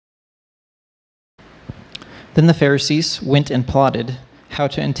Then the Pharisees went and plotted how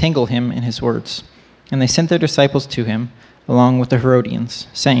to entangle him in his words. And they sent their disciples to him, along with the Herodians,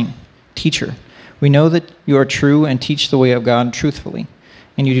 saying, "Teacher, we know that you are true and teach the way of God truthfully,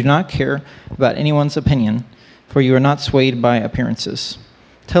 and you do not care about anyone's opinion, for you are not swayed by appearances.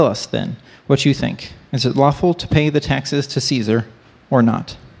 Tell us, then, what you think. Is it lawful to pay the taxes to Caesar or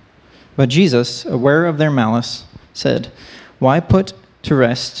not?" But Jesus, aware of their malice, said, Why put me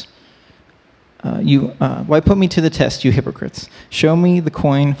to the test, you hypocrites? Show me the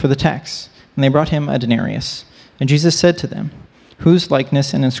coin for the tax. And they brought him a denarius. And Jesus said to them, Whose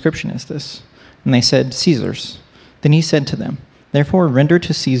likeness and inscription is this? And they said, Caesar's. Then he said to them, Therefore render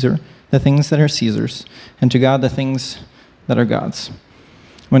to Caesar the things that are Caesar's, and to God the things that are God's.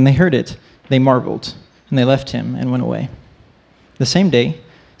 When they heard it, they marveled, and they left him and went away. The same day,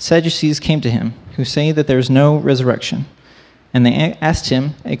 Sadducees came to him, who say that there is no resurrection. And they asked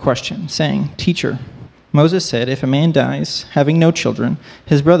him a question, saying, Teacher, Moses said, if a man dies, having no children,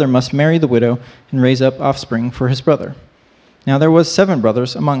 his brother must marry the widow and raise up offspring for his brother. Now there was 7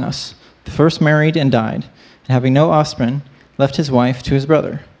 brothers among us. The first married and died, and having no offspring, left his wife to his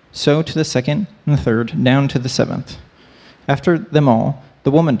brother. So to the second and the third, down to the 7th. After them all,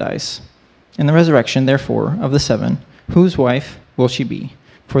 the woman dies. In the resurrection, therefore, of the 7, whose wife will she be?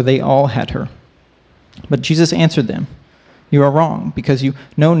 For they all had her. But Jesus answered them, You are wrong, because you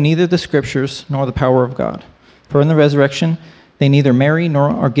know neither the Scriptures nor the power of God. For in the resurrection, they neither marry nor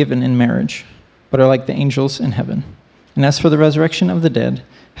are given in marriage, but are like the angels in heaven. And as for the resurrection of the dead,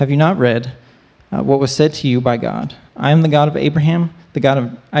 have you not read what was said to you by God? I am the God of Abraham, the God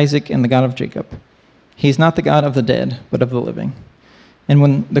of Isaac, and the God of Jacob. He is not the God of the dead, but of the living. And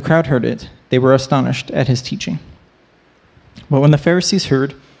when the crowd heard it, they were astonished at his teaching. But when the Pharisees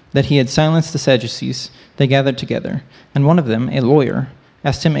heard that he had silenced the Sadducees, they gathered together, and one of them, a lawyer,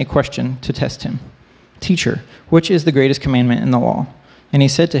 asked him a question to test him. Teacher, which is the greatest commandment in the law? And he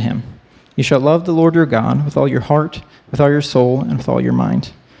said to him, You shall love the Lord your God with all your heart, with all your soul, and with all your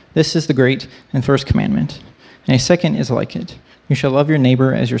mind. This is the great and first commandment. And a second is like it. You shall love your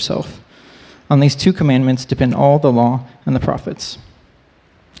neighbor as yourself. On these 2 commandments depend all the law and the prophets.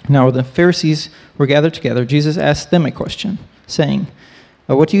 Now when the Pharisees were gathered together, Jesus asked them a question, saying,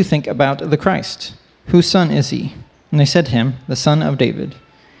 What do you think about the Christ? Whose son is he? And they said to him, The son of David.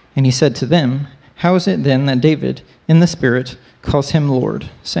 And he said to them, How is it then that David, in the Spirit, calls him Lord,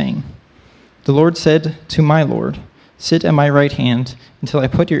 saying, The Lord said to my Lord, Sit at my right hand until I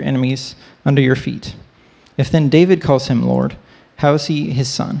put your enemies under your feet. If then David calls him Lord, how is he his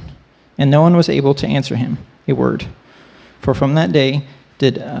son? And no one was able to answer him a word. For from that day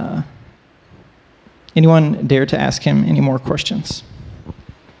did anyone dare to ask him any more questions?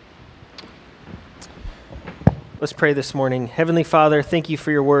 Let's pray this morning. Heavenly Father, thank you for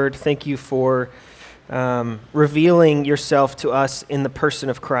your word. Thank you for revealing yourself to us in the person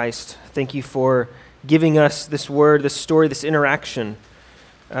of Christ. Thank you for giving us this word, this story, this interaction.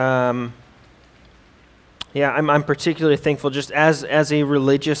 I'm particularly thankful just as a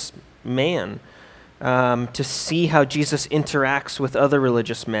religious man to see how Jesus interacts with other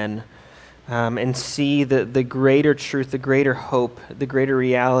religious men and see the greater truth, the greater hope, the greater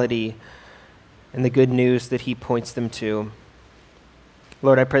reality, and the good news that he points them to.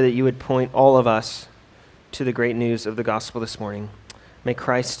 Lord, I pray that you would point all of us to the great news of the gospel this morning. May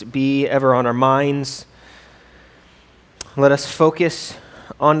Christ be ever on our minds. Let us focus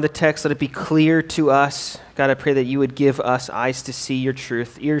on the text. Let it be clear to us. God, I pray that you would give us eyes to see your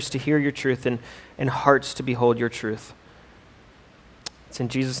truth, ears to hear your truth, and hearts to behold your truth. It's in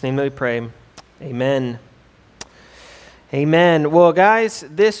Jesus' name that we pray. Amen. Amen. Well, guys,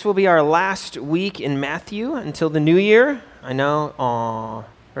 this will be our last week in Matthew until the new year. I know,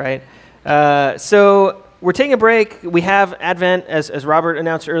 right? So we're taking a break. We have Advent, as Robert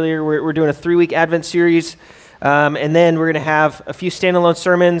announced earlier. We're doing a 3-week Advent series, and then we're going to have a few standalone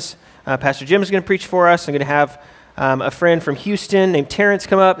sermons. Pastor Jim is going to preach for us. I'm going to have a friend from Houston named Terrence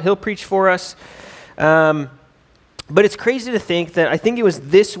come up. He'll preach for us. But it's crazy to think that I think it was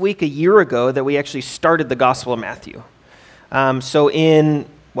this week a year ago that we actually started the Gospel of Matthew. So in,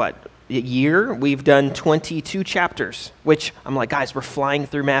 a year, we've done 22 chapters, which I'm like, guys, we're flying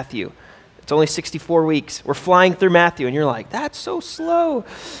through Matthew. It's only 64 weeks. We're flying through Matthew, and you're like, that's so slow.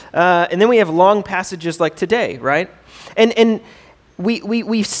 And then we have long passages like today, right? And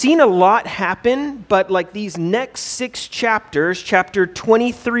we've seen a lot happen, but like these next 6 chapters, chapter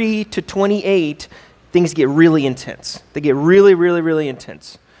 23 to 28, things get really intense. They get really, really, really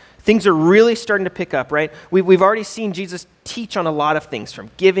intense. Things are really starting to pick up, right? We've already seen Jesus teach on a lot of things, from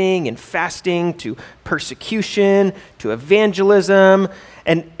giving and fasting to persecution to evangelism,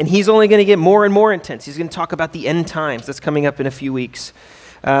 and he's only going to get more and more intense. He's going to talk about the end times. That's coming up in a few weeks.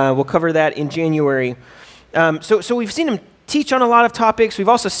 We'll cover that in January. So we've seen him teach on a lot of topics. We've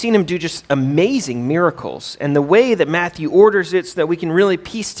also seen him do just amazing miracles, and the way that Matthew orders it so that we can really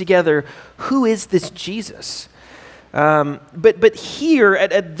piece together, who is this Jesus? But here,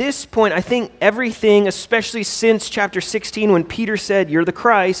 at this point, I think everything, especially since chapter 16, when Peter said, "You're the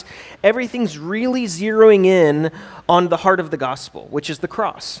Christ," everything's really zeroing in on the heart of the gospel, which is the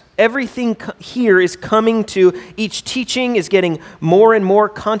cross. Everything here is coming to, each teaching is getting more and more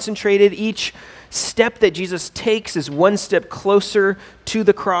concentrated. Each step that Jesus takes is one step closer to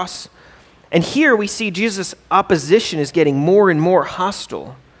the cross. And here we see Jesus' opposition is getting more and more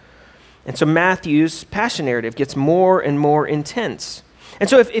hostile. And so Matthew's passion narrative gets more and more intense. And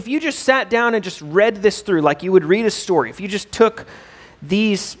so if you just sat down and just read this through like you would read a story, if you just took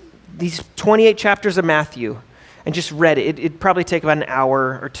these 28 chapters of Matthew and just read it, it'd probably take about an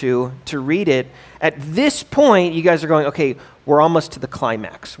hour or two to read it. At this point, you guys are going, okay, we're almost to the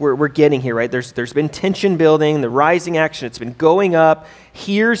climax. We're getting here, right? There's been tension building, the rising action, it's been going up.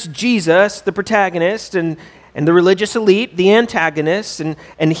 Here's Jesus, the protagonist, and the religious elite, the antagonists, and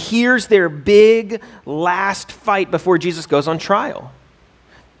here's their big last fight before Jesus goes on trial.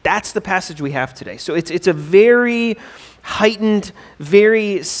 That's the passage we have today. So it's a very heightened,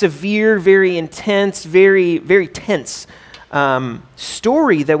 very severe, very intense, very, very tense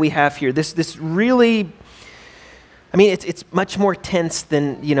story that we have here. This really, I mean, it's much more tense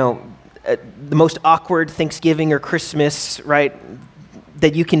than, the most awkward Thanksgiving or Christmas, right,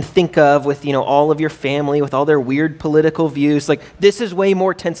 that you can think of with, all of your family, with all their weird political views. Like, this is way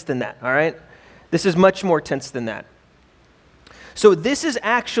more tense than that, all right? This is much more tense than that. So this is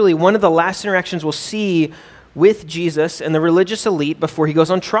actually one of the last interactions we'll see with Jesus and the religious elite before he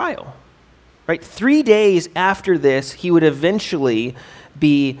goes on trial, right? 3 days after this, he would eventually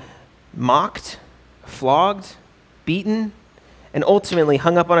be mocked, flogged, beaten, and ultimately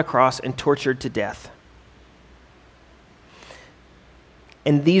hung up on a cross and tortured to death.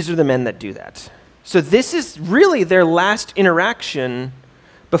 And these are the men that do that. So this is really their last interaction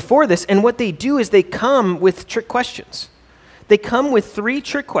before this. And what they do is they come with trick questions. They come with 3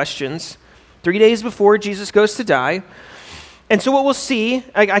 trick questions 3 days before Jesus goes to die. And so what we'll see,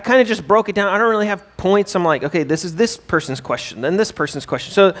 I kind of just broke it down. I don't really have points. I'm like, okay, this is this person's question, then this person's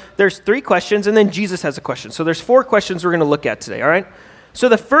question. So there's 3 questions, and then Jesus has a question. So there's 4 questions we're going to look at today, all right? So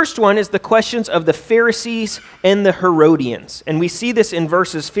the first one is the questions of the Pharisees and the Herodians. And we see this in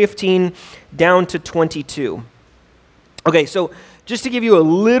verses 15 down to 22. Okay, so just to give you a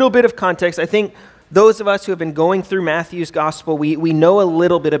little bit of context, I think those of us who have been going through Matthew's gospel, we know a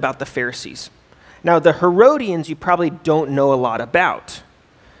little bit about the Pharisees. Now, the Herodians you probably don't know a lot about.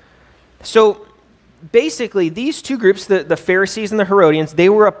 So basically, these 2 groups, the Pharisees and the Herodians, they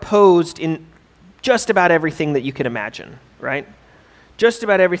were opposed in just about everything that you can imagine, right? Just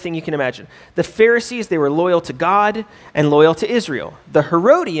about everything you can imagine. The Pharisees, they were loyal to God and loyal to Israel. The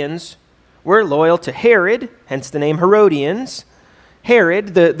Herodians were loyal to Herod, hence the name Herodians.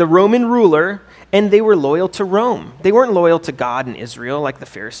 Herod, the Roman ruler, and they were loyal to Rome. They weren't loyal to God and Israel like the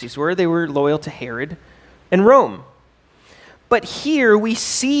Pharisees were. They were loyal to Herod and Rome. But here we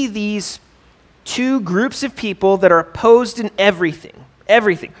see these 2 groups of people that are opposed in everything.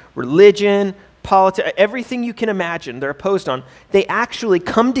 Everything. Religion, politics, everything you can imagine they're opposed on. They actually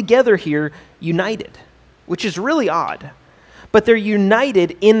come together here united, which is really odd. But they're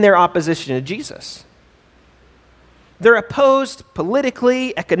united in their opposition to Jesus. They're opposed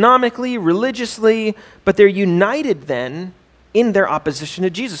politically, economically, religiously, but they're united then in their opposition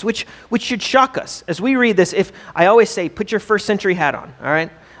to Jesus, which should shock us. As we read this, if I always say, put your first century hat on, all right?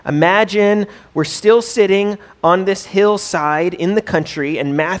 Imagine we're still sitting on this hillside in the country,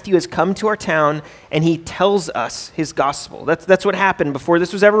 and Matthew has come to our town, and he tells us his gospel. That's what happened before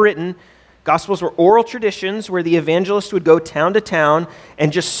this was ever written. Gospels were oral traditions where the evangelist would go town to town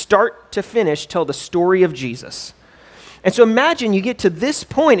and just start to finish tell the story of Jesus. And so imagine you get to this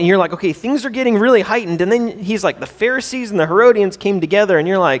point, and you're like, okay, things are getting really heightened, and then he's like, the Pharisees and the Herodians came together, and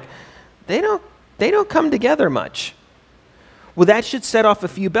you're like, they don't come together much. Well, that should set off a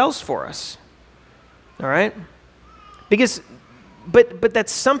few bells for us, all right? Because, but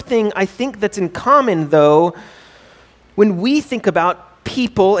that's something I think that's in common, though, when we think about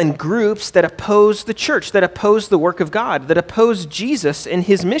people and groups that oppose the church, that oppose the work of God, that oppose Jesus and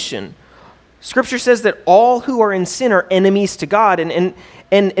his mission. Scripture says that all who are in sin are enemies to God, and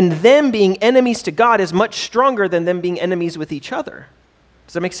them being enemies to God is much stronger than them being enemies with each other.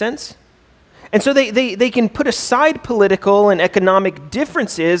 Does that make sense? And so they can put aside political and economic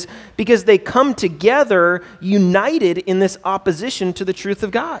differences because they come together united in this opposition to the truth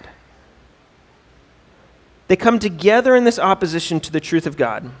of God. They come together in this opposition to the truth of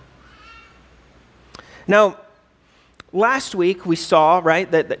God. Now, last week we saw,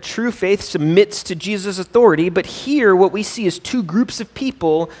 right, that true faith submits to Jesus' authority, but here what we see is two groups of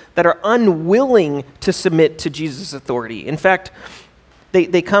people that are unwilling to submit to Jesus' authority. In fact,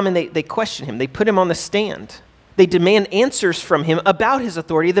 they come and they question him. They put him on the stand. They demand answers from him about his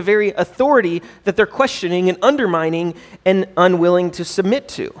authority, the very authority that they're questioning and undermining and unwilling to submit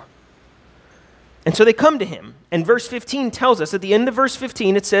to. And so they come to him. And verse 15 tells us, at the end of verse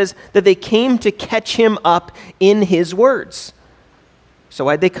 15, it says that they came to catch him up in his words. So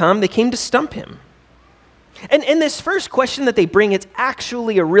why'd they come? They came to stump him. And this first question that they bring, it's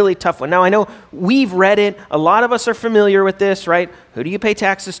actually a really tough one. Now, I know we've read it. A lot of us are familiar with this, right? Who do you pay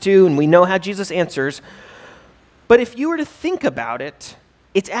taxes to? And we know how Jesus answers. But if you were to think about it,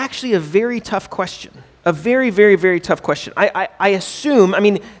 it's actually a very tough question. A very, very, very tough question. I assume,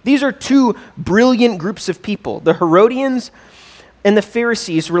 these are two brilliant groups of people. The Herodians and the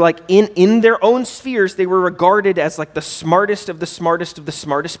Pharisees were like, in their own spheres, they were regarded as like the smartest of the smartest of the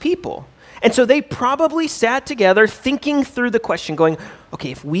smartest people. And so they probably sat together thinking through the question, going,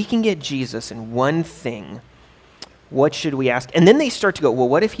 okay, if we can get Jesus in one thing, what should we ask? And then they start to go, well,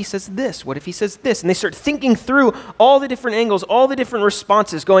 what if he says this? What if he says this? And they start thinking through all the different angles, all the different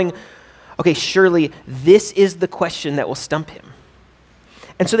responses, going, okay, surely this is the question that will stump him.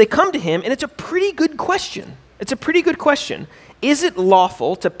 And so they come to him, and it's a pretty good question. It's a pretty good question. Is it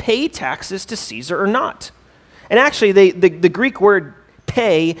lawful to pay taxes to Caesar or not? And actually, the Greek word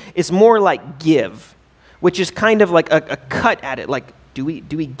pay is more like give, which is kind of like a cut at it. Like, do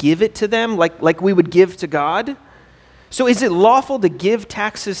we give it to them like we would give to God? So is it lawful to give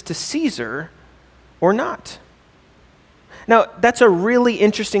taxes to Caesar or not? Now, that's a really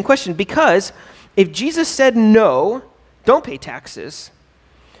interesting question, because if Jesus said no, don't pay taxes,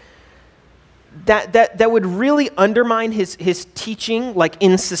 that would really undermine his teaching, like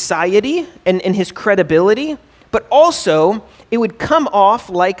in society and his credibility, but also it would come off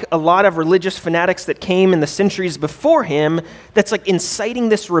like a lot of religious fanatics that came in the centuries before him that's like inciting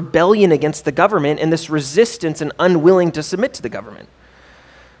this rebellion against the government and this resistance and unwilling to submit to the government.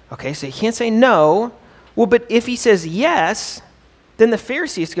 Okay, so he can't say no. Well, but if he says yes, then the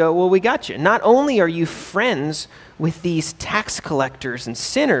Pharisees go, well, we got you. Not only are you friends with these tax collectors and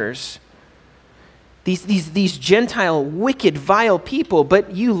sinners, these Gentile, wicked, vile people,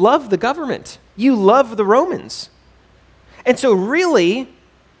 but you love the government. You love the Romans. And so really,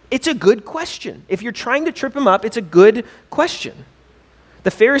 it's a good question. If you're trying to trip him up, it's a good question.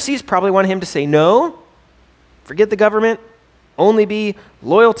 The Pharisees probably wanted him to say no, forget the government, only be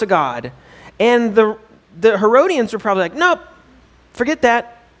loyal to God. And the Herodians were probably like, nope, forget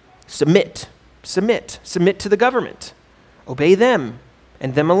that. Submit to the government. Obey them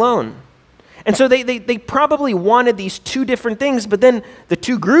and them alone. And so they probably wanted these two different things, but then the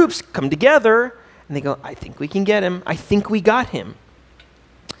two groups come together and they go, I think we can get him. I think we got him.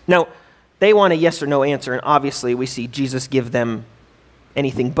 Now, they want a yes or no answer, and obviously we see Jesus give them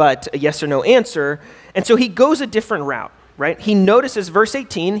anything but a yes or no answer. And so he goes a different route, right? He notices, verse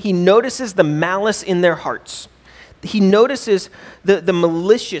 18, he notices the malice in their hearts. He notices the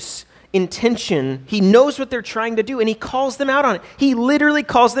malicious intention. He knows what they're trying to do, and he calls them out on it. He literally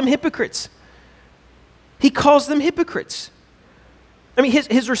calls them hypocrites. He calls them hypocrites. I mean,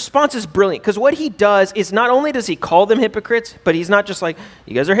 his response is brilliant, because what he does is not only does he call them hypocrites, but he's not just like,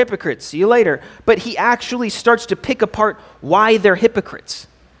 you guys are hypocrites, see you later. But he actually starts to pick apart why they're hypocrites.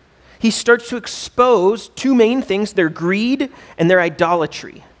 He starts to expose two main things, their greed and their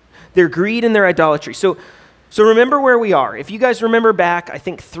idolatry. Their greed and their idolatry. So remember where we are. If you guys remember back, I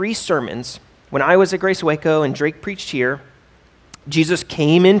think 3 sermons, when I was at Grace Waco and Drake preached here, Jesus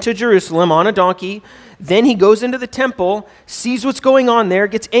came into Jerusalem on a donkey. Then he goes into the temple, sees what's going on there,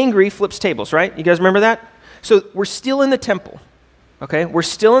 gets angry, flips tables, right? You guys remember that? So we're still in the temple, okay? We're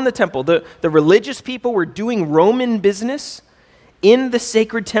still in the temple. The religious people were doing Roman business in the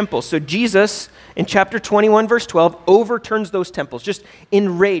sacred temple. So Jesus, in chapter 21, verse 12, overturns those temples, just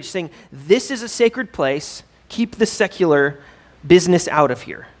enraged, saying, this is a sacred place. Keep the secular business out of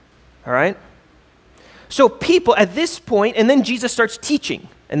here, all right? So people at this point, and then Jesus starts teaching,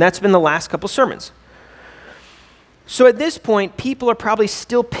 and that's been the last couple sermons. So at this point, people are probably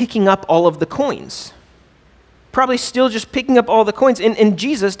still picking up all of the coins. Probably still just picking up all the coins. And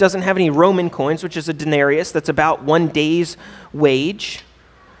Jesus doesn't have any Roman coins, which is a denarius. That's about 1 day's wage.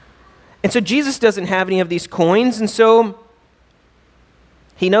 And so Jesus doesn't have any of these coins. And so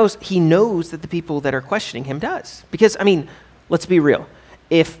He knows that the people that are questioning him does. Because, I mean, let's be real.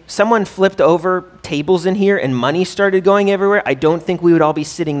 If someone flipped over tables in here and money started going everywhere, I don't think we would all be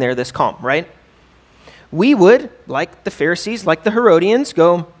sitting there this calm, right? We would, like the Pharisees, like the Herodians,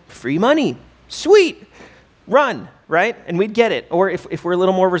 go, free money, sweet, run, right? And we'd get it. Or if we're a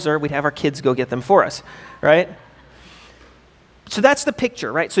little more reserved, we'd have our kids go get them for us, right? So that's the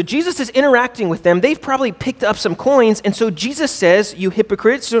picture, right? So Jesus is interacting with them. They've probably picked up some coins. And so Jesus says, you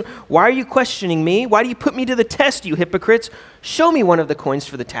hypocrites, so why are you questioning me? Why do you put me to the test, you hypocrites? Show me one of the coins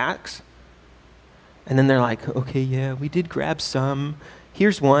for the tax. And then they're like, okay, yeah, we did grab some.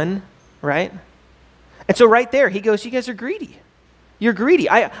 Here's one, right? And so right there, he goes, you guys are greedy. You're greedy.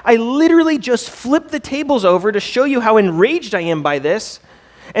 I literally just flipped the tables over to show you how enraged I am by this.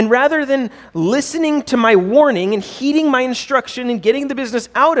 And rather than listening to my warning and heeding my instruction and getting the business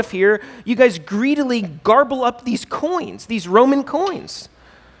out of here, you guys greedily garble up these coins, these Roman coins.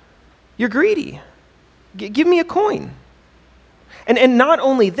 You're greedy. Give me a coin. And not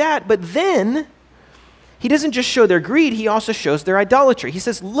only that, but then he doesn't just show their greed, he also shows their idolatry. He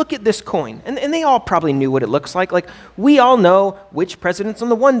says, look at this coin. And they all probably knew what it looks like. Like, we all know which president's on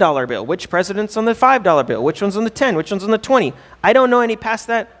the $1 bill, which president's on the $5 bill, which one's on the 10, which one's on the 20. I don't know any past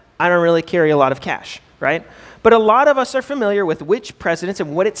that. I don't really carry a lot of cash, right? But a lot of us are familiar with which presidents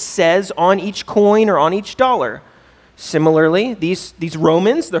and what it says on each coin or on each dollar. Similarly, these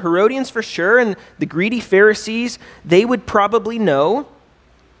Romans, the Herodians for sure, and the greedy Pharisees, they would probably know.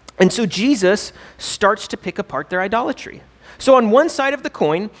 And so Jesus starts to pick apart their idolatry. So on one side of the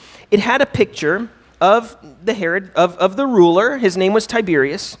coin, it had a picture of the Herod, of the ruler. His name was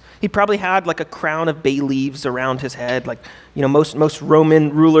Tiberius. He probably had like a crown of bay leaves around his head, like most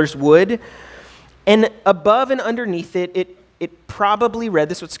Roman rulers would. And above and underneath it probably read,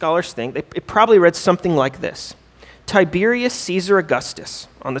 this is what scholars think, it probably read something like this. Tiberius Caesar Augustus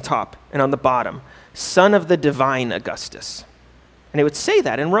on the top and on the bottom, son of the divine Augustus. And it would say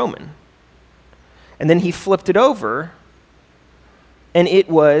that in Roman. And then he flipped it over, and it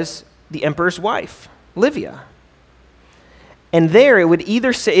was the emperor's wife, Livia. And there it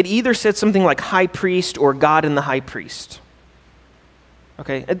either said something like high priest or God and the high priest.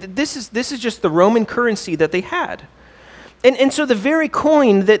 Okay, this is just the Roman currency that they had. And so the very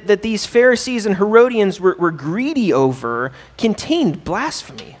coin that these Pharisees and Herodians were greedy over contained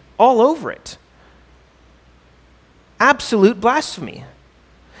blasphemy all over it. Absolute blasphemy.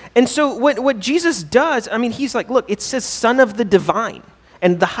 And so what Jesus does, I mean, he's like, look, it says son of the divine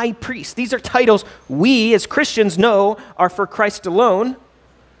and the high priest. These are titles we as Christians know are for Christ alone.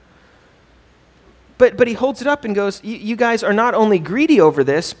 But he holds it up and goes, you guys are not only greedy over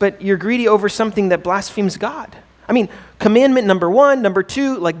this, but you're greedy over something that blasphemes God. I mean, commandment number 1, number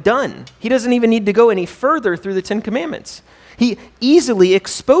 2, like done. He doesn't even need to go any further through the 10 commandments. He easily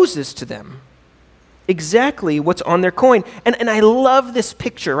exposes to them exactly what's on their coin. And I love this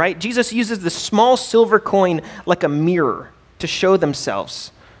picture, right? Jesus uses the small silver coin like a mirror to show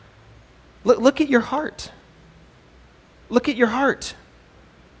themselves. Look at your heart. Look at your heart.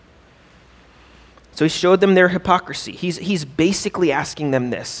 So he showed them their hypocrisy. He's basically asking them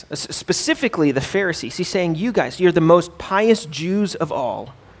this, specifically the Pharisees. He's saying, you guys, you're the most pious Jews of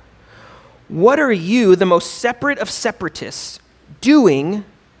all. What are you, the most separate of separatists, doing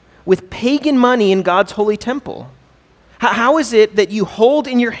with pagan money in God's holy temple? How is it that you hold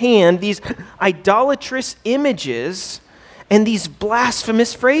in your hand these idolatrous images and these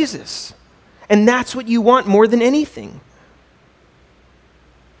blasphemous phrases? And that's what you want more than anything.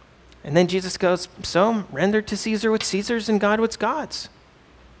 And then Jesus goes, so render to Caesar what's Caesar's and God what's God's.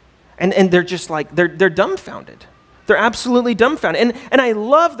 And they're just like, they're dumbfounded. They're absolutely dumbfounded. And I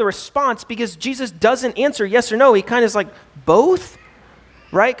love the response because Jesus doesn't answer yes or no. He kind of is like, both?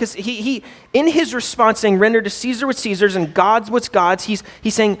 Right? Because he in his response saying, render to Caesar what's Caesar's and God's what's God's, he's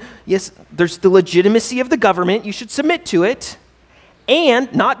saying, yes, there's the legitimacy of the government. You should submit to it.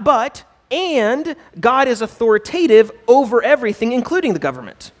 And, not but, and God is authoritative over everything, including the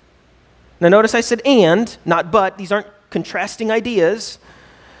government. Now notice I said and, not but. These aren't contrasting ideas.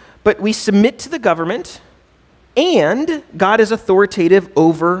 But we submit to the government, and God is authoritative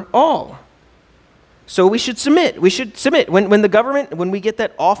over all. So we should submit. We should submit. When the government, when we get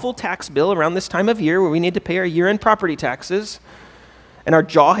that awful tax bill around this time of year where we need to pay our year-end property taxes, and our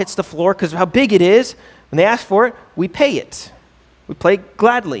jaw hits the floor because of how big it is, when they ask for it, we pay it. We pay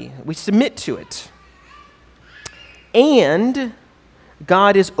gladly. We submit to it. And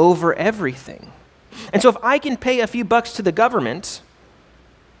God is over everything. And so if I can pay a few bucks to the government,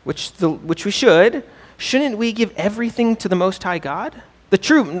 which we should, shouldn't we give everything to the Most High God? The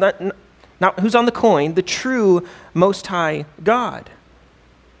true, not who's on the coin, the true Most High God.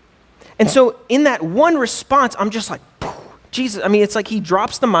 And so in that one response, I'm just like, Jesus, I mean, it's like he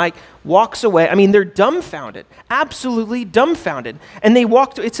drops the mic, walks away. I mean, they're dumbfounded, absolutely dumbfounded. And they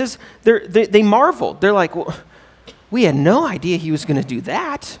walked, it says, they marveled. They're like, well, we had no idea he was going to do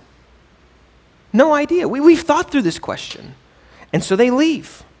that. No idea. We've thought through this question. And so they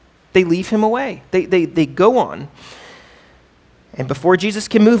leave. They leave him away. They go on. And before Jesus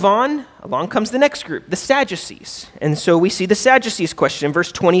can move on, along comes the next group, the Sadducees. And so we see the Sadducees question in verse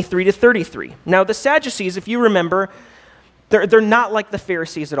 23 to 33. Now, the Sadducees, if you remember, they're not like the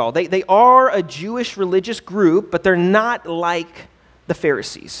Pharisees at all. They are a Jewish religious group, but they're not like the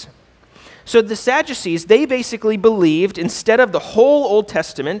Pharisees. So the Sadducees, they basically believed instead of the whole Old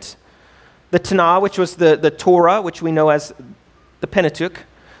Testament, the Tanakh, which was the Torah, which we know as the Pentateuch,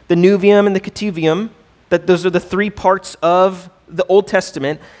 the Nuvium and the Ketuvim, that those are the three parts of the Old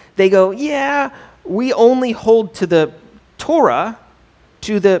Testament, they go, yeah, we only hold to the Torah,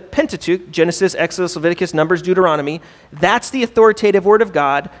 to the Pentateuch, Genesis, Exodus, Leviticus, Numbers, Deuteronomy. That's the authoritative word of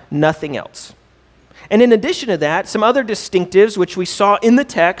God, nothing else. And in addition to that, some other distinctives, which we saw in the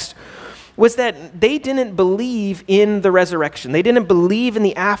text, was that they didn't believe in the resurrection. They didn't believe in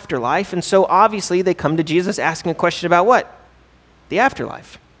the afterlife, and so obviously they come to Jesus asking a question about what? The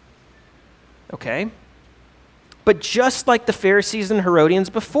afterlife. Okay? But just like the Pharisees and Herodians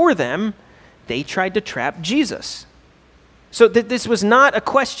before them, they tried to trap Jesus. So this was not a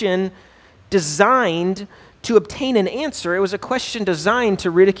question designed to obtain an answer. It was a question designed to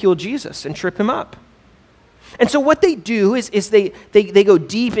ridicule Jesus and trip him up. And so what they do is they go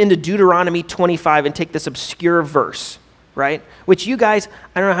deep into Deuteronomy 25 and take this obscure verse, right? Which you guys,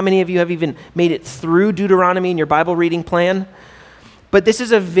 I don't know how many of you have even made it through Deuteronomy in your Bible reading plan, but this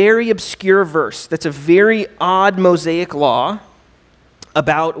is a very obscure verse that's a very odd Mosaic law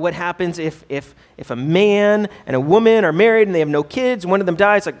about what happens if a man and a woman are married and they have no kids, one of them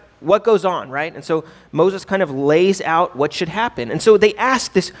dies, like what goes on, right? And so Moses kind of lays out what should happen. And so they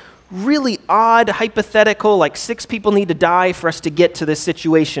ask this really odd, hypothetical, like 6 people need to die for us to get to this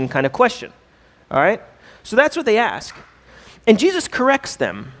situation kind of question, all right? So that's what they ask. And Jesus corrects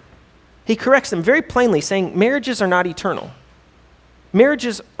them. He corrects them very plainly, saying marriages are not eternal.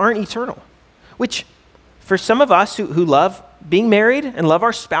 Marriages aren't eternal, which for some of us who love being married and love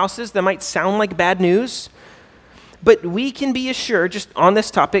our spouses, that might sound like bad news, but we can be assured, just on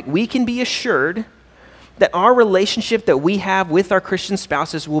this topic, we can be assured that our relationship that we have with our Christian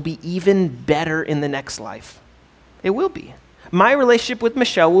spouses will be even better in the next life. It will be. My relationship with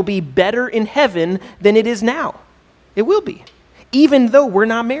Michelle will be better in heaven than it is now. It will be, even though we're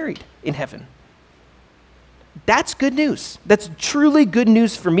not married in heaven. That's good news. That's truly good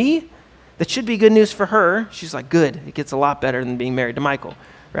news for me. That should be good news for her. She's like, good. It gets a lot better than being married to Michael,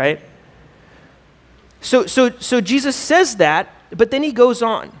 right? So Jesus says that, but then he goes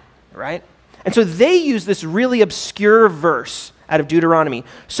on, right? And so they use this really obscure verse out of Deuteronomy.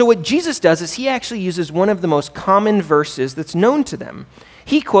 So what Jesus does is he actually uses one of the most common verses that's known to them.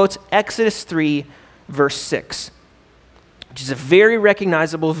 He quotes Exodus 3, verse 6, which is a very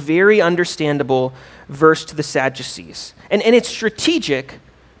recognizable, very understandable verse to the Sadducees. And it's strategic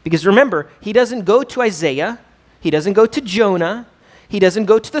because remember, he doesn't go to Isaiah, he doesn't go to Jonah, he doesn't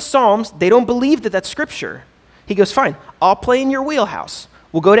go to the Psalms. They don't believe that that's scripture. He goes, fine, I'll play in your wheelhouse.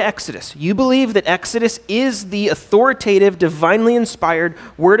 We'll go to Exodus. You believe that Exodus is the authoritative, divinely inspired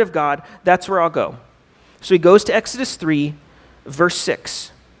word of God. That's where I'll go. So he goes to Exodus 3, verse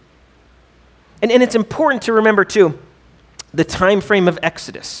 6. And it's important to remember, too, the time frame of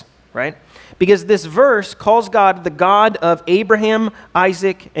Exodus, right? Because this verse calls God the God of Abraham,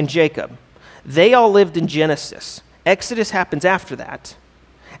 Isaac, and Jacob. They all lived in Genesis. Exodus happens after that.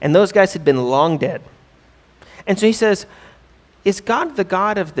 And those guys had been long dead. And so he says, is God the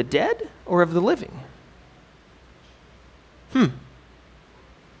God of the dead or of the living?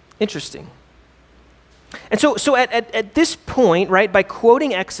 Interesting. And so at this point, right, by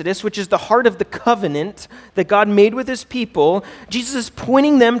quoting Exodus, which is the heart of the covenant that God made with his people, Jesus is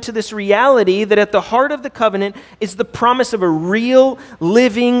pointing them to this reality that at the heart of the covenant is the promise of a real,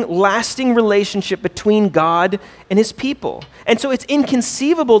 living, lasting relationship between God and his people. And so it's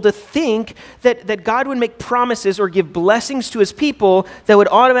inconceivable to think that God would make promises or give blessings to his people that would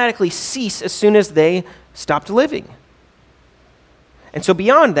automatically cease as soon as they stopped living. And so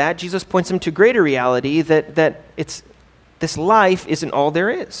beyond that, Jesus points them to greater reality that this life isn't all there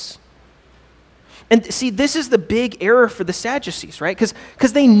is. And see, this is the big error for the Sadducees, right?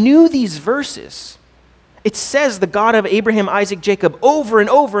 Because they knew these verses. It says the God of Abraham, Isaac, Jacob over and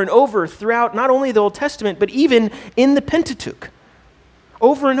over and over throughout not only the Old Testament, but even in the Pentateuch.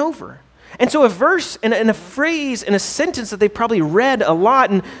 Over and over. And so a verse and a phrase and a sentence that they've probably read a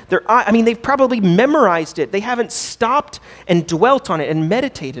lot, and they've probably memorized it. They haven't stopped and dwelt on it and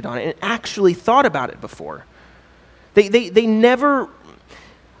meditated on it and actually thought about it before. They never,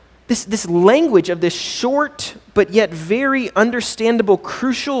 this language of this short but yet very understandable,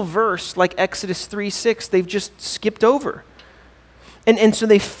 crucial verse like Exodus 3:6, they've just skipped over. And so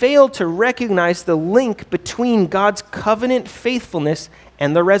they fail to recognize the link between God's covenant faithfulness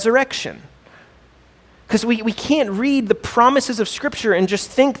and the resurrection. Because we can't read the promises of Scripture and just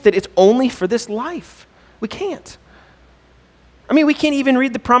think that it's only for this life. We can't. I mean, we can't even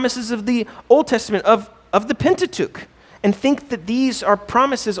read the promises of the Old Testament, of the Pentateuch, and think that these are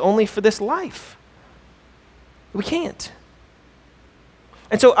promises only for this life. We can't.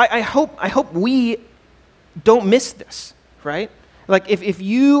 And so I hope we don't miss this, right? Like if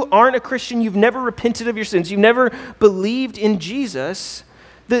you aren't a Christian, you've never repented of your sins, you've never believed in Jesus,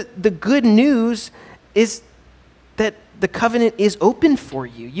 the good news is that the covenant is open for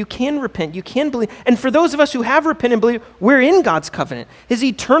you. You can repent, you can believe. And for those of us who have repented and believe, we're in God's covenant, his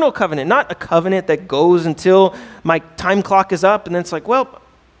eternal covenant, not a covenant that goes until my time clock is up and then it's like, well,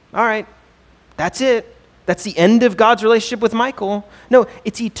 all right, that's it. That's the end of God's relationship with Michael. No,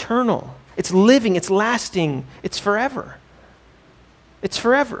 it's eternal. It's living, it's lasting, it's forever. It's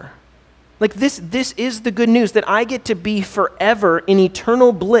forever. Like this is the good news that I get to be forever in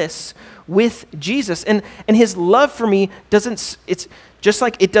eternal bliss with Jesus. And his love for me it's just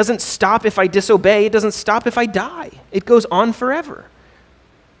like it doesn't stop if I disobey, it doesn't stop if I die. It goes on forever.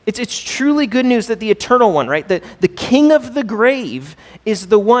 It's truly good news that the eternal one, right? The king of the grave is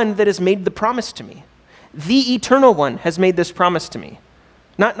the one that has made the promise to me. The eternal one has made this promise to me.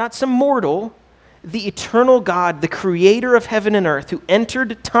 Not some mortal, the eternal God, the creator of heaven and earth, who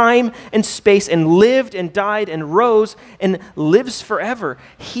entered time and space and lived and died and rose and lives forever.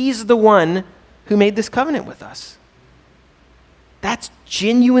 He's the one who made this covenant with us. That's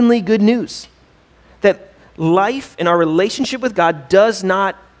genuinely good news. That life and our relationship with God does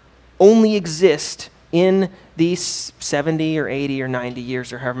not only exist in these 70 or 80 or 90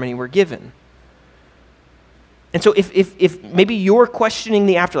 years or however many we're given. And so if maybe you're questioning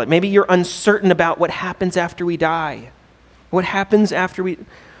the afterlife, maybe you're uncertain about what happens after we die, what happens after we,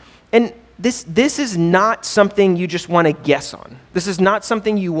 and this is not something you just want to guess on. This is not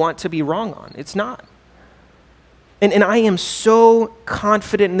something you want to be wrong on. It's not. And I am so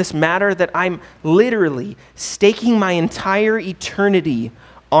confident in this matter that I'm literally staking my entire eternity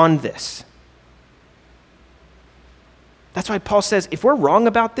on this. That's why Paul says, if we're wrong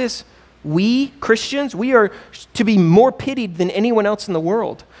about this, we, Christians, we are to be more pitied than anyone else in the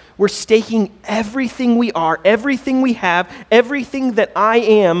world. We're staking everything we are, everything we have, everything that I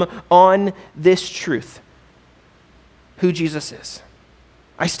am on this truth. Who Jesus is.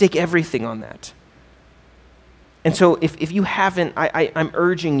 I stake everything on that. And so if you haven't, I'm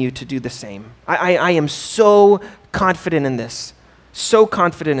urging you to do the same. I am so confident in this. So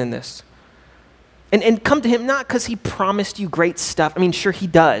confident in this. And come to him not because he promised you great stuff. I mean, sure he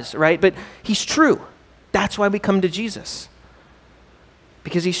does, right? But he's true. That's why we come to Jesus.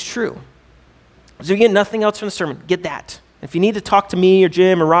 Because he's true. So you get nothing else from the sermon, get that. If you need to talk to me or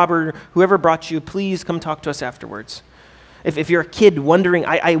Jim or Robert or whoever brought you, please come talk to us afterwards. If you're a kid wondering,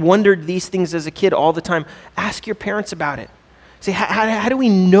 I wondered these things as a kid all the time, ask your parents about it. Say, how do we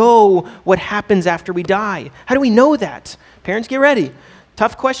know what happens after we die? How do we know that? Parents, get ready.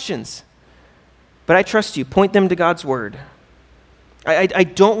 Tough questions. But I trust you. Point them to God's word. I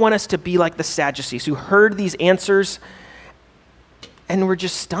don't want us to be like the Sadducees who heard these answers and were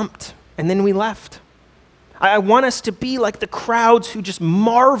just stumped, and then we left. I want us to be like the crowds who just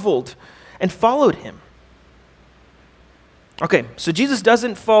marveled and followed him. Okay, so Jesus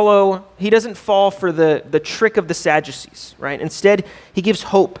doesn't fall for the trick of the Sadducees, right? Instead, he gives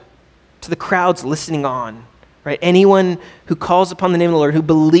hope to the crowds listening on. Right? Anyone who calls upon the name of the Lord, who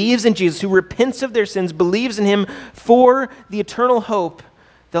believes in Jesus, who repents of their sins, believes in him for the eternal hope,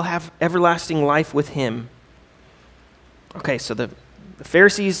 they'll have everlasting life with him. Okay, so the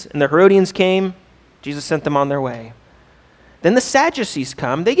Pharisees and the Herodians came. Jesus sent them on their way. Then the Sadducees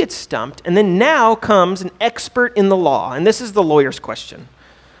come. They get stumped. And then now comes an expert in the law. And this is the lawyer's question.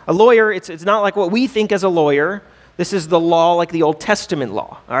 A lawyer, it's not like what we think as a lawyer. This is the law like the Old Testament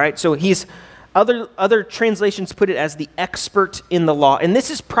law. All right, so he's... Other translations put it as the expert in the law. And this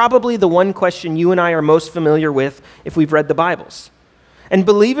is probably the one question you and I are most familiar with if we've read the Bibles. And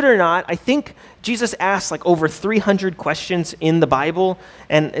believe it or not, I think Jesus asked like over 300 questions in the Bible.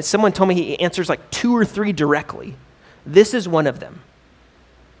 And someone told me he answers like 2 or 3 directly. This is one of them.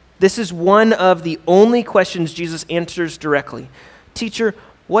 This is one of the only questions Jesus answers directly. Teacher,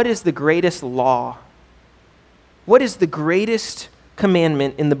 what is the greatest law? What is the greatest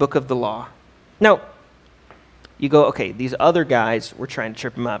commandment in the book of the law? Now, you go, okay, these other guys were trying to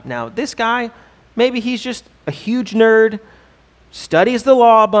trip him up. Now, this guy, maybe he's just a huge nerd, studies the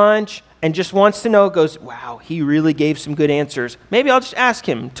law a bunch, and just wants to know, goes, wow, he really gave some good answers. Maybe I'll just ask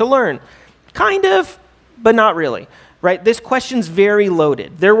him to learn. Kind of, but not really, right? This question's very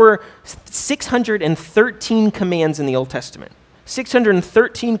loaded. There were 613 commands in the Old Testament.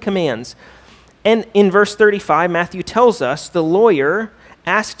 613 commands. And in verse 35, Matthew tells us the lawyer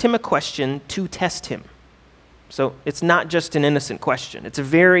asked him a question to test him. So it's not just an innocent question. It's a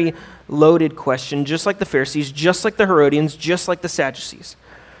very loaded question, just like the Pharisees, just like the Herodians, just like the Sadducees.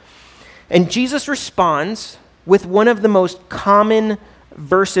 And Jesus responds with one of the most common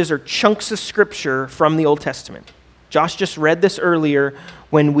verses or chunks of scripture from the Old Testament. Josh just read this earlier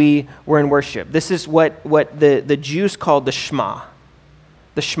when we were in worship. This is what the Jews called the Shema.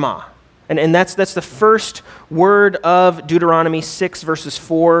 The Shema. And that's the first word of Deuteronomy 6, verses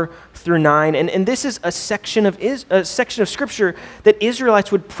 4 through 9. And this is a section of Scripture that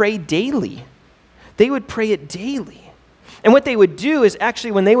Israelites would pray daily. They would pray it daily. And what they would do is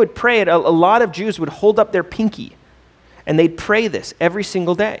actually when they would pray it, a lot of Jews would hold up their pinky, and they'd pray this every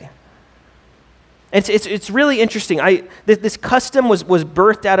single day. It's really interesting. This custom was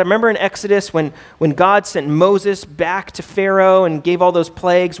birthed out. I remember in Exodus when God sent Moses back to Pharaoh and gave all those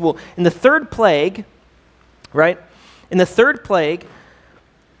plagues. Well, in the third plague, right? In the third plague,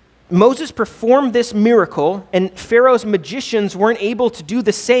 Moses performed this miracle, and Pharaoh's magicians weren't able to do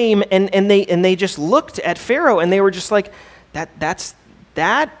the same, and they just looked at Pharaoh, and they were just like,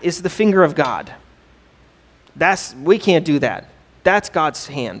 that is the finger of God. We can't do that. That's God's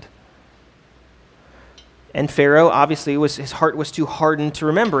hand. And Pharaoh, obviously, his heart was too hardened to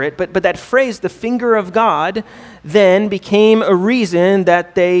remember it. But that phrase, the finger of God, then became a reason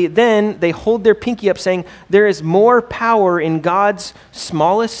that they hold their pinky up saying, there is more power in God's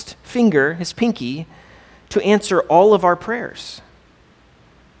smallest finger, his pinky, to answer all of our prayers.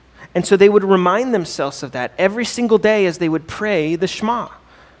 And so they would remind themselves of that every single day as they would pray the Shema.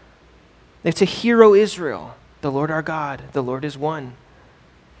 They'd say, "Hear, O Israel, the Lord our God, the Lord is one."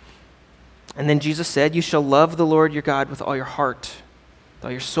 And then Jesus said, you shall love the Lord your God with all your heart, with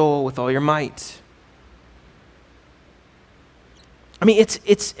all your soul, with all your might. I mean,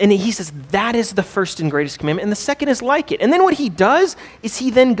 and he says that is the first and greatest commandment, and the second is like it. And then what he does is he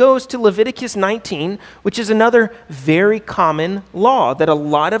then goes to Leviticus 19, which is another very common law that a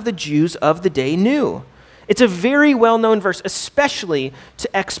lot of the Jews of the day knew. It's a very well-known verse, especially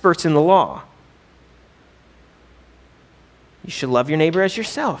to experts in the law. You should love your neighbor as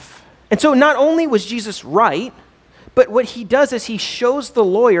yourself. And so not only was Jesus right, but what he does is he shows the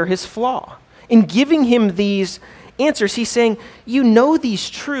lawyer his flaw. In giving him these answers, he's saying, you know these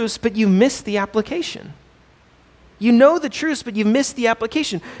truths, but you miss the application. You know the truths, but you miss the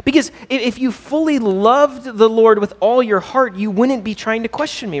application. Because if you fully loved the Lord with all your heart, you wouldn't be trying to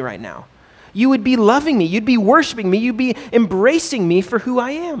question me right now. You would be loving me. You'd be worshiping me. You'd be embracing me for who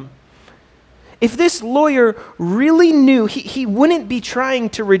I am. If this lawyer really knew, he wouldn't be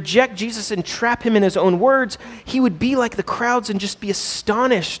trying to reject Jesus and trap him in his own words. He would be like the crowds and just be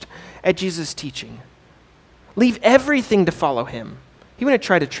astonished at Jesus' teaching. Leave everything to follow him. He wouldn't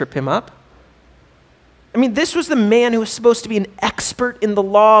try to trip him up. I mean, this was the man who was supposed to be an expert in the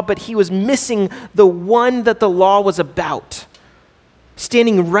law, but he was missing the one that the law was about.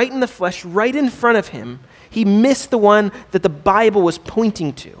 Standing right in the flesh, right in front of him, he missed the one that the Bible was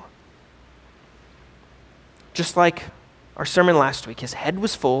pointing to. Just like our sermon last week, his head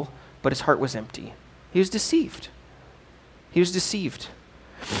was full, but his heart was empty. He was deceived. He was deceived.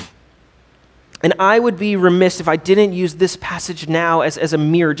 And I would be remiss if I didn't use this passage now as a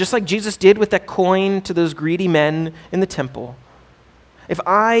mirror, just like Jesus did with that coin to those greedy men in the temple. If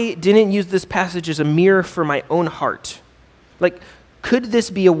I didn't use this passage as a mirror for my own heart, like, could this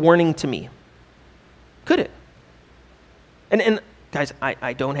be a warning to me? Could it? And guys,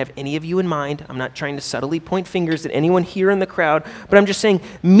 I don't have any of you in mind. I'm not trying to subtly point fingers at anyone here in the crowd, but I'm just saying,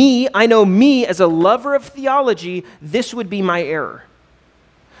 I know me as a lover of theology, this would be my error.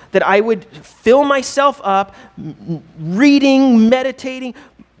 That I would fill myself up reading, meditating,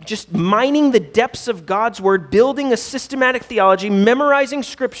 just mining the depths of God's word, building a systematic theology, memorizing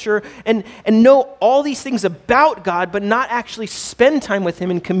scripture, and know all these things about God, but not actually spend time with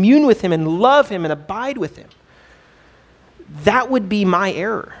him and commune with him and love him and abide with him. That would be my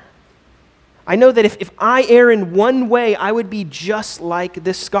error. I know that if I err in one way, I would be just like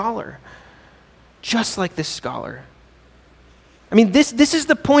this scholar. Just like this scholar. I mean, this is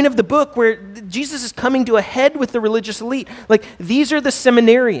the point of the book where Jesus is coming to a head with the religious elite. Like, these are the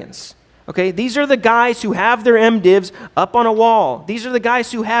seminarians, okay? These are the guys who have their MDivs up on a wall. These are the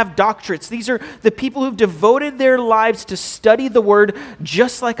guys who have doctorates. These are the people who've devoted their lives to study the word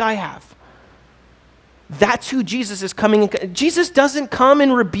just like I have. That's who Jesus is coming. Jesus doesn't come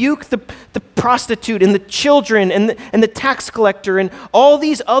and rebuke the prostitute and the children and the tax collector and all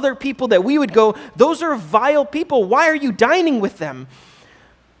these other people that we would go, those are vile people. Why are you dining with them?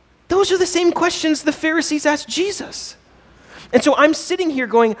 Those are the same questions the Pharisees asked Jesus. And so I'm sitting here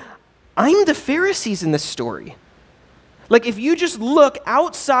going, I'm the Pharisees in this story. Like, if you just look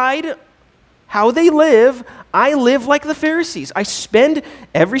outside how they live, I live like the Pharisees. I spend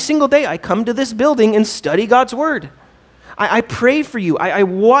every single day, I come to this building and study God's word. I pray for you. I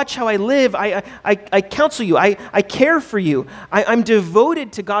watch how I live. I counsel you. I care for you. I'm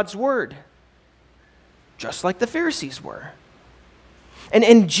devoted to God's word, just like the Pharisees were.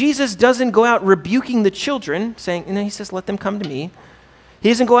 And Jesus doesn't go out rebuking the children, saying, he says, let them come to me. He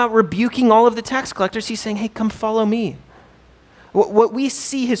doesn't go out rebuking all of the tax collectors. He's saying, hey, come follow me. What we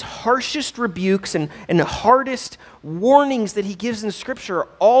see, his harshest rebukes and the hardest warnings that he gives in Scripture are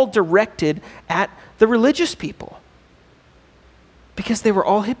all directed at the religious people, because they were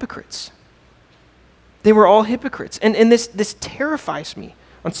all hypocrites. They were all hypocrites. And this terrifies me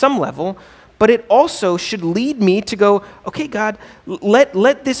on some level, but it also should lead me to go, okay, God,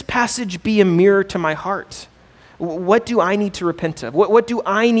 let this passage be a mirror to my heart. What do I need to repent of? What do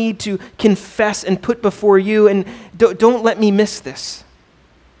I need to confess and put before you? And don't let me miss this.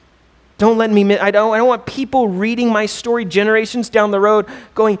 Don't let me miss. I don't want people reading my story generations down the road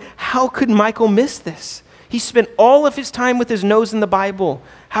going, how could Michael miss this? He spent all of his time with his nose in the Bible.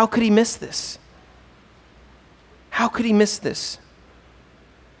 How could he miss this? How could he miss this?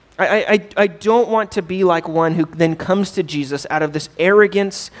 I don't want to be like one who then comes to Jesus out of this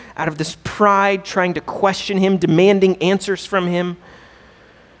arrogance, out of this pride, trying to question him, demanding answers from him.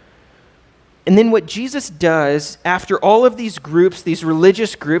 And then what Jesus does after all of these groups, these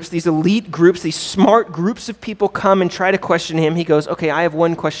religious groups, these elite groups, these smart groups of people come and try to question him, he goes, okay, I have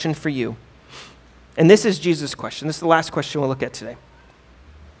one question for you. And this is Jesus' question. This is the last question we'll look at today.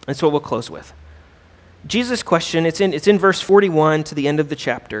 That's what we'll close with. Jesus' question, it's in verse 41 to the end of the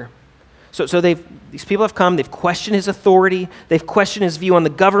chapter. So these people have come, they've questioned his authority, they've questioned his view on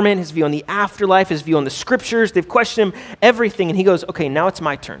the government, his view on the afterlife, his view on the scriptures, they've questioned him everything, and he goes, okay, now it's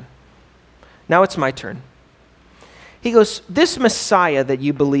my turn. Now it's my turn. He goes, this Messiah that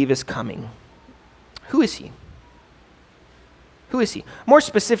you believe is coming, who is he? Who is he? More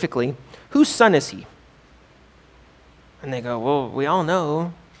specifically, whose son is he? And they go, well, we all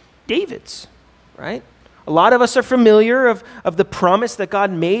know David's, right? A lot of us are familiar of the promise that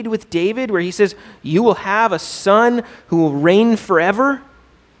God made with David where he says, you will have a son who will reign forever.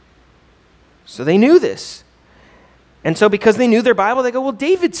 So they knew this. And so because they knew their Bible, they go, well,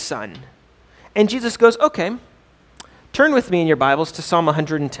 David's son. And Jesus goes, okay, turn with me in your Bibles to Psalm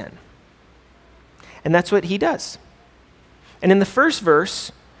 110. And that's what he does. And in the first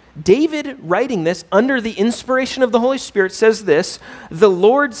verse, David, writing this under the inspiration of the Holy Spirit, says this, the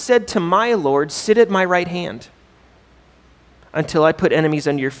Lord said to my Lord, sit at my right hand until I put enemies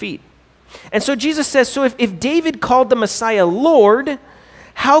under your feet. And so Jesus says, so if David called the Messiah Lord,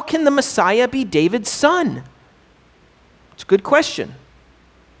 how can the Messiah be David's son? It's a good question.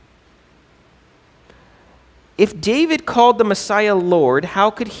 If David called the Messiah Lord,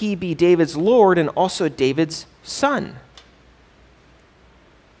 how could he be David's Lord and also David's son?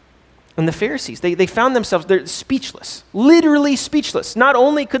 And the Pharisees, they found themselves, they're speechless, literally speechless. Not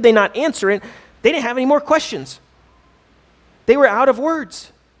only could they not answer it, they didn't have any more questions. They were out of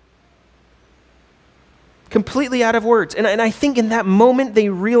words. Completely out of words. And I think in that moment, they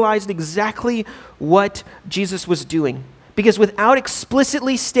realized exactly what Jesus was doing. Because without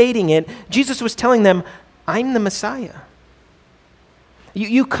explicitly stating it, Jesus was telling them, I'm the Messiah.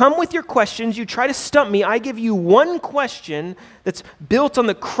 You come with your questions, you try to stump me, I give you one question that's built on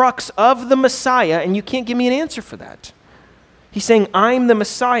the crux of the Messiah, and you can't give me an answer for that. He's saying, I'm the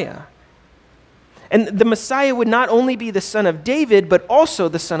Messiah. And the Messiah would not only be the son of David, but also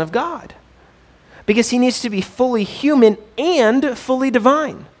the son of God. Because he needs to be fully human and fully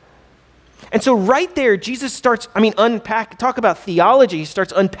divine. And so right there, Jesus starts, talk about theology, he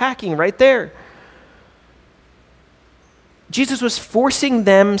starts unpacking right there. Jesus was forcing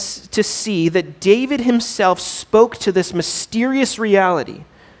them to see that David himself spoke to this mysterious reality.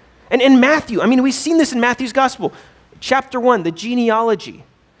 And in Matthew, we've seen this in Matthew's gospel. Chapter 1, the genealogy.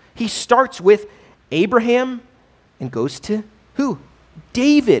 He starts with Abraham and goes to who?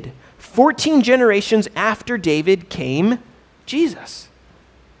 David. 14 generations after David came Jesus.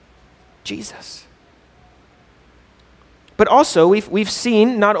 Jesus. But also, we've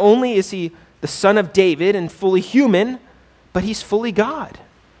seen not only is he the son of David and fully human, but he's fully God.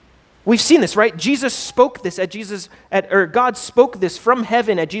 We've seen this, right? Jesus spoke this God spoke this from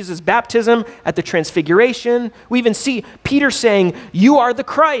heaven at Jesus' baptism, at the transfiguration. We even see Peter saying, "You are the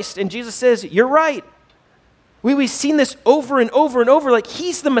Christ," and Jesus says, "You're right." We've seen this over and over and over, like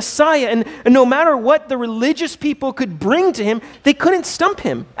he's the Messiah, and no matter what the religious people could bring to him, they couldn't stump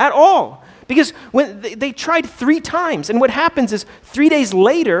him at all. Because when they tried 3 times, and what happens is 3 days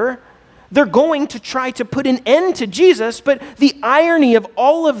later, they're going to try to put an end to Jesus, but the irony of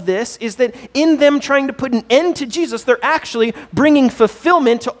all of this is that in them trying to put an end to Jesus, they're actually bringing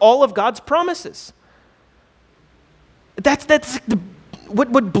fulfillment to all of God's promises. That's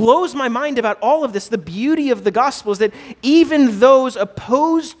what blows my mind about all of this, the beauty of the gospel, is that even those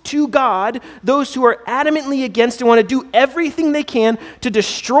opposed to God, those who are adamantly against and want to do everything they can to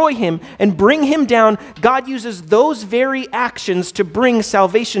destroy him and bring him down, God uses those very actions to bring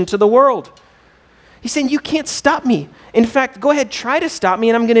salvation to the world. He's saying, you can't stop me. In fact, go ahead, try to stop me,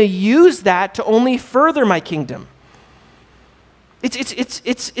 and I'm going to use that to only further my kingdom.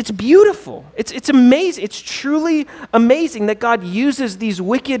 It's beautiful. It's amazing. It's truly amazing that God uses these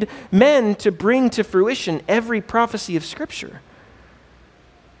wicked men to bring to fruition every prophecy of Scripture.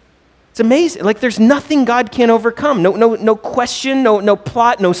 It's amazing. Like there's nothing God can't overcome. No question, no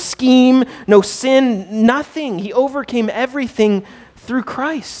plot, no scheme, no sin, nothing. He overcame everything through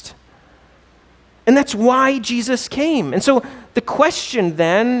Christ. And that's why Jesus came. And so the question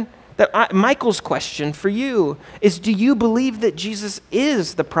then, Michael's question for you is, do you believe that Jesus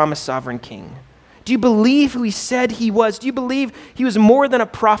is the promised sovereign king? Do you believe who he said he was? Do you believe he was more than a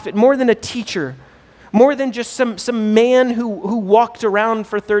prophet, more than a teacher, more than just some man who walked around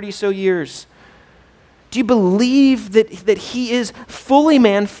for 30 so years? Do you believe that he is fully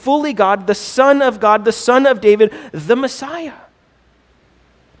man, fully God, the Son of David, the Messiah?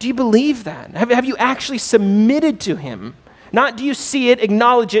 Do you believe that? Have you actually submitted to him? Not do you see it,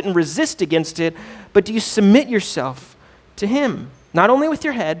 acknowledge it, and resist against it, but do you submit yourself to him? Not only with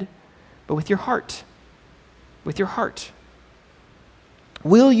your head, but with your heart. With your heart.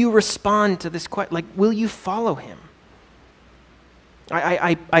 Will you respond to this question? Like, will you follow him?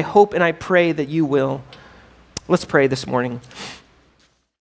 I hope and I pray that you will. Let's pray this morning.